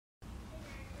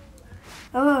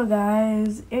Hello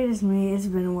guys, it is me. It's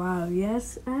been a while,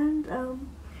 yes, and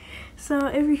so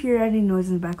if you hear any noise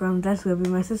in the background, that's gonna be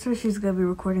my sister. She's gonna be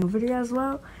recording a video as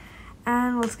well,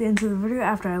 and let's get into the video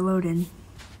after I load in.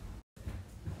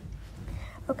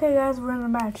 Okay, guys, we're in the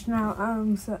match now.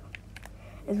 So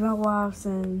it's been a while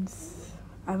since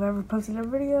I've ever posted a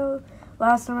video.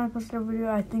 Last time I posted a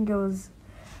video, I think it was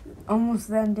almost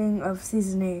the ending of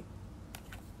season 8,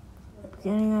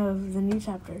 beginning of the new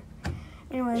chapter.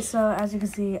 Anyway, so as you can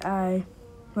see, I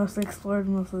mostly explored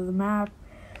most of the map.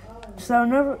 So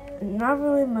not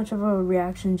really much of a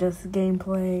reaction, just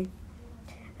gameplay.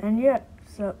 And yeah,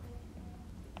 so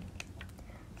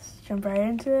let's jump right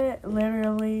into it.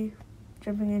 Literally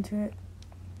jumping into it.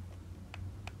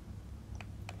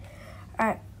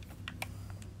 Alright.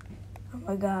 Oh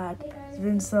my god, it's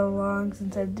been so long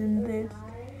since I've done this.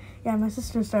 Yeah, my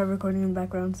sister started recording in the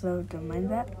background, so don't mind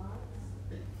that.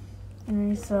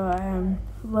 Anyway, so I am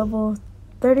level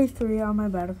 33 on my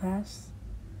battle pass.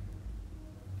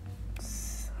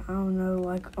 I don't know,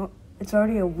 like, it's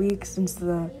already a week since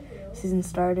the season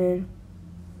started.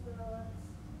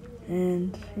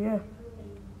 And yeah.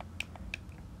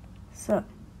 So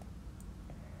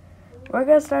we're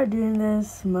gonna start doing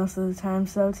this most of the time.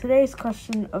 So today's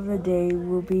question of the day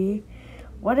will be,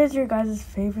 what is your guys'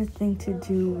 favorite thing to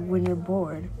do when you're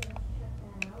bored?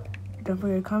 Don't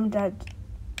forget to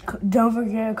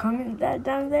comment that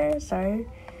down there. Sorry.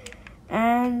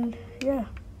 And yeah,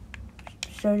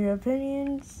 show your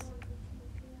opinions.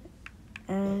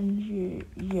 And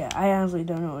yeah, I honestly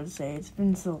don't know what to say. It's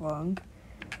been so long.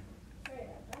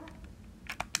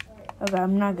 Okay,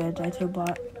 I'm not gonna die to a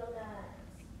bot.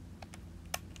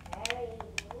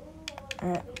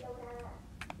 Alright.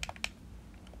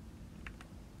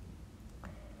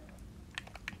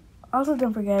 Also,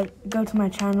 don't forget, go to my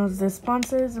channels. There's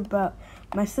sponsors about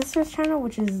my sister's channel,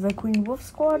 which is the Queen Wolf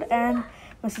Squad, and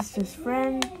my sister's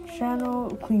friend channel,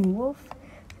 Queen Wolf,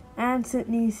 and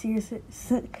Sydney.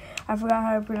 I forgot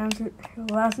how to pronounce her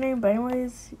last name, but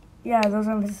anyways, yeah, those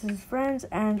are my sister's friends,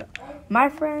 and my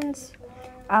friends,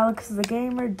 Alex the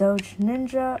Gamer, Doge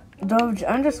 _Ninja,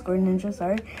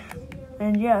 sorry,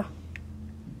 and yeah.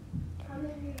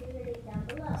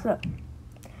 So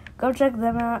go check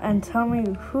them out and tell me,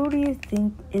 who do you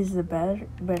think is the better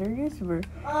YouTuber?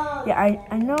 Yeah,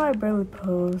 I know I barely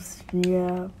post,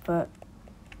 yeah, but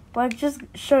like, just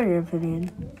show your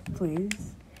opinion,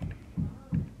 please.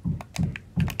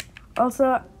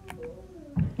 Also,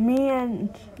 me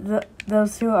and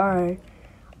those who are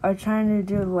trying to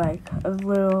do like a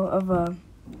little of a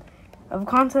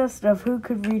contest of who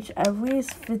could reach at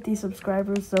least 50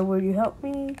 subscribers. So will you help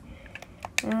me?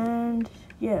 And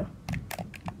yeah.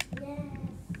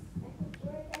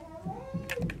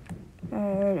 I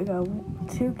already got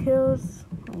 2 kills.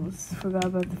 Almost forgot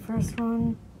about the first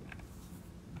one.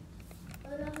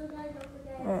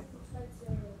 Alright.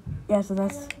 Yeah, so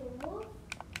that's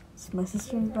my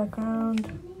sister's background.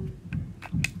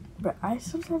 But I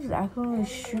sometimes accidentally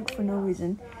shoot for no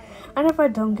reason. And if I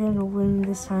don't get a win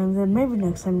this time, then maybe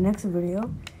next video.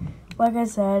 Like I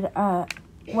said,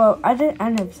 well, I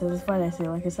never said this, why did I say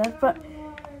like I said, but,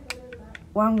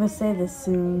 well, I'm gonna say this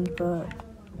soon, but,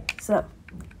 so,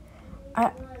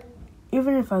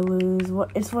 even if I lose,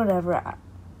 it's whatever. I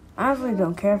honestly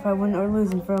don't care if I win or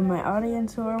lose in front of my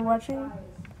audience who are watching.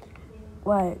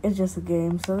 Like, it's just a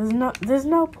game, so there's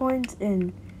no point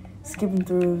in skipping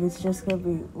through if it's just gonna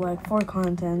be like for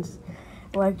content.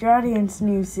 Like, your audience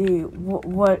needs to see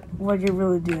what you're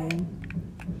really doing.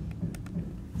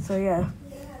 So yeah.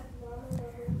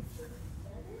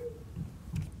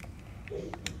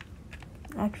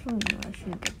 Actually, no, I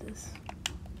shouldn't get this.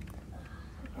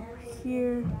 Over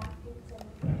here.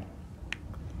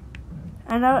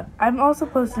 And I'm also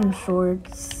posting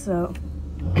shorts, so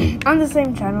on the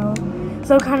same channel,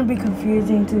 so it kind of be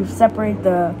confusing to separate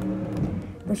the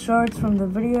shorts from the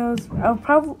videos.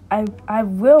 I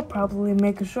will probably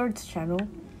make a shorts channel.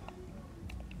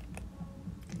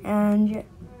 And yeah.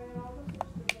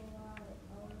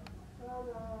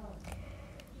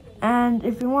 And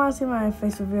if you want to see my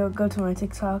face reveal, go to my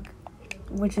TikTok,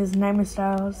 which is Nightmare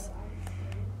Styles.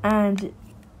 And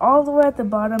all the way at the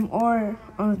bottom or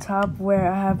on the top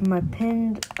where I have my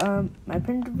pinned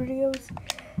videos,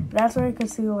 that's where you can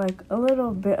see like a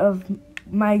little bit of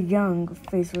my young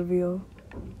face reveal.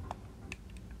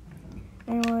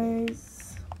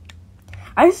 Anyways,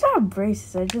 I used to have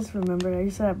braces. I just remembered I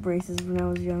used to have braces when I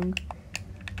was young.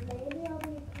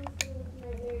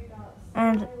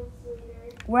 And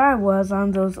where I was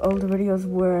on those older videos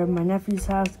were my nephew's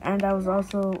house, and I was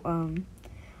also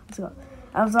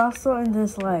I was also in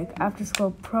this like after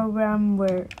school program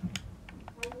where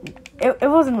it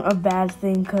wasn't a bad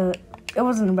thing, cause it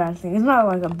wasn't a bad thing. It's not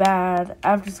like a bad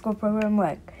after-school program.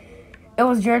 Like, it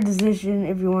was your decision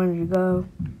if you wanted to go.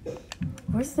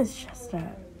 Where's this chest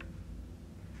at?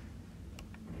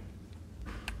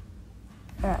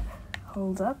 Alright,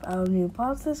 hold up. I'll need to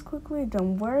pause this quickly.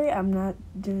 Don't worry, I'm not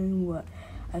doing what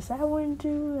I said I wouldn't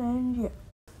do, and yeah.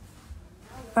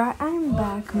 Alright, I'm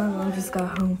back. My mom just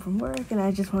got home from work, and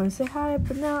I just want to say hi,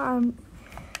 but now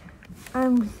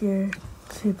I'm here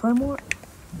to play more.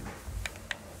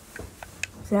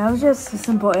 See, I was just a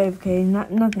simple AFK,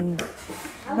 nothing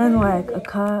like a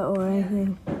cut or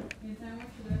anything.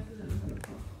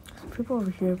 People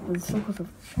over here for the circles of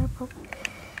the chapel.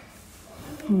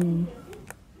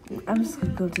 I'm just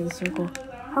gonna go to the circle.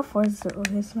 How far is the circle?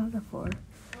 Okay, it's not that far.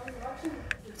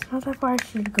 It's not that far. I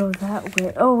should go that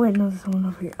way. Oh wait, no, there's someone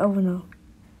over here. Oh no.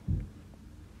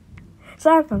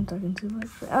 Sorry if I'm talking too much.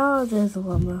 Oh, there's a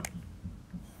llama.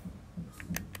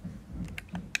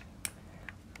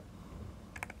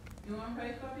 You want to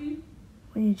play, puppy?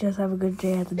 When you just have a good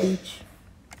day at the beach.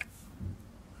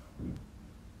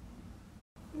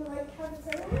 You like how it's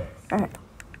over? Alright.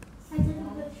 I did a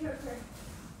good shirt for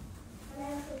and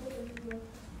I also did a video.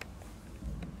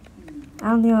 I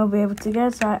don't think I'll be able to get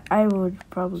it, so I would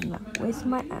probably not waste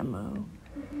my ammo.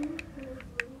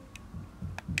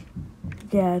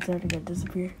 Yeah, it's already gonna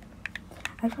disappear.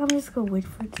 I probably just go wait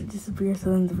for it to disappear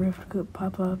so then the rift could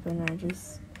pop up and I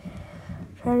just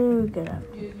try to get out.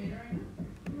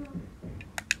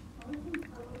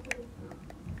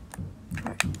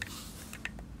 Alright.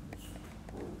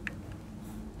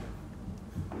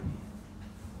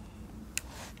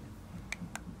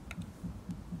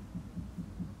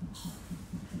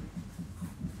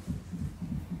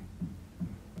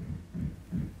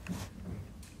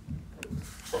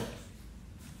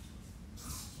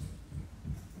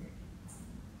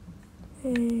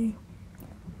 Hey,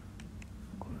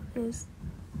 what is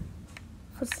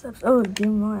footsteps? Oh,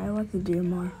 DMR. I like the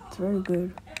DMR. It's very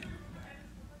good.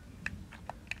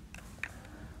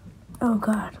 Oh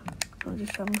God! Someone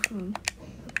just shot me from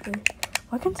up there.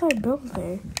 Why can't I build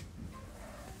there?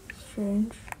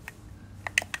 Strange.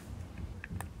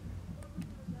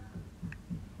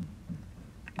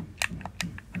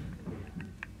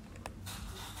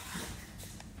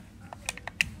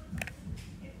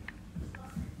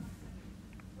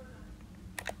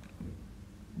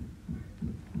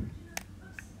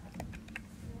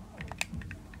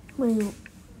 Wait,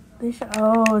 they shot.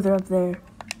 Oh, they're up there.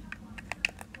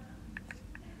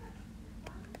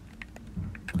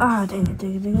 Ah, dang it,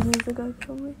 there's a guy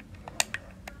kill me.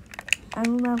 I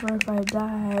remember if I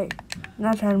die,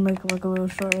 not trying to make like a little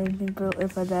short or anything, but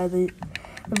if I die, the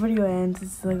video ends.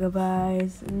 It's like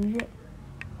goodbyes and shit.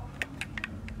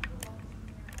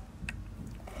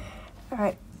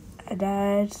 Alright, I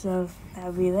died, so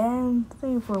that'll be then.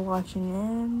 Thank you for watching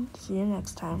and see you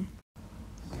next time.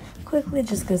 Quickly,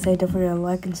 just gonna say don't forget to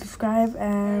like and subscribe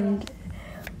and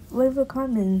leave a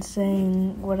comment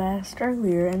saying what I asked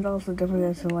earlier, and also don't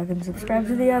forget to like and subscribe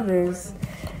to the others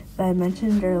that I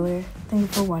mentioned earlier. Thank you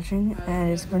for watching,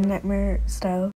 and it's been Nightmare Style.